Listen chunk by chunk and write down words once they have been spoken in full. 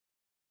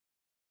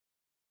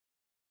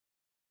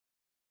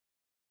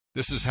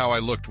This is how I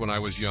looked when I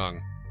was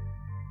young.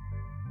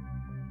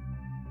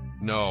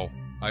 No,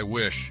 I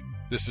wish.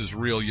 This is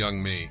real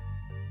young me.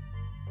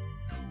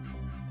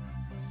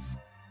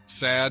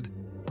 Sad?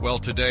 Well,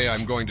 today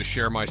I'm going to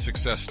share my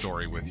success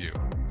story with you.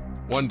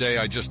 One day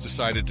I just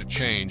decided to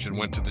change and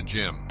went to the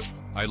gym.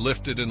 I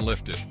lifted and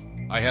lifted.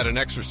 I had an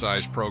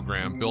exercise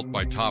program built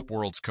by top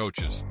world's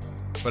coaches.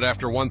 But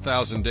after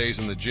 1,000 days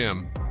in the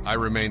gym, I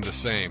remained the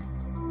same.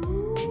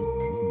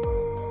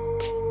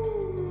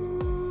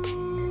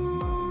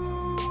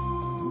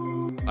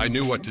 I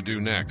knew what to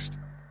do next.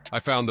 I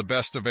found the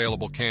best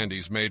available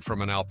candies made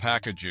from an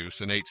alpaca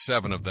juice and ate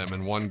 7 of them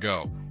in one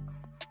go.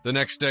 The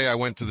next day I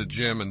went to the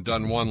gym and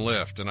done one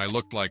lift and I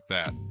looked like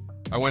that.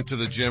 I went to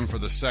the gym for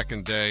the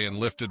second day and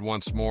lifted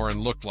once more and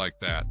looked like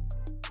that.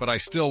 But I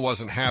still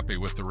wasn't happy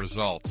with the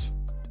results.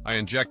 I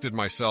injected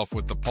myself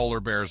with the polar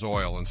bear's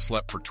oil and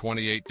slept for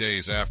 28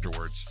 days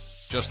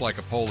afterwards, just like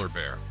a polar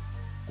bear.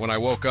 When I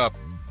woke up,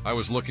 I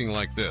was looking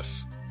like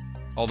this.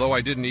 Although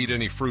I didn't eat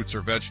any fruits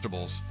or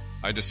vegetables,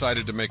 I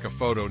decided to make a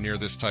photo near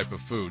this type of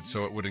food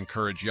so it would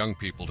encourage young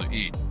people to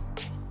eat.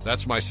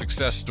 That's my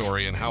success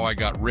story and how I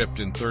got ripped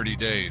in 30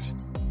 days.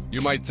 You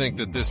might think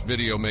that this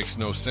video makes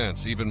no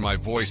sense, even my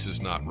voice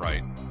is not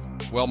right.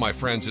 Well, my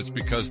friends, it's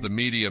because the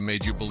media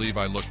made you believe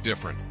I look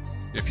different.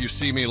 If you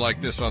see me like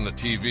this on the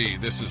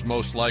TV, this is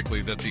most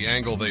likely that the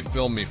angle they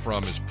film me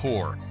from is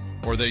poor,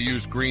 or they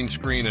use green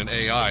screen and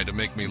AI to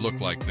make me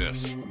look like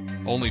this.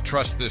 Only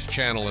trust this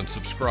channel and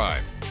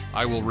subscribe.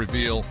 I will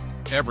reveal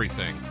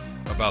everything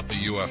about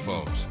the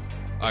UFOs.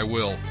 I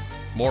will.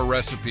 More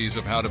recipes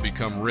of how to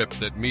become ripped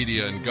that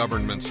media and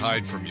governments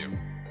hide from you.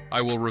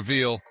 I will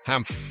reveal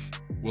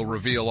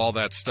all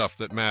that stuff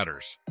that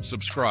matters.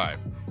 Subscribe.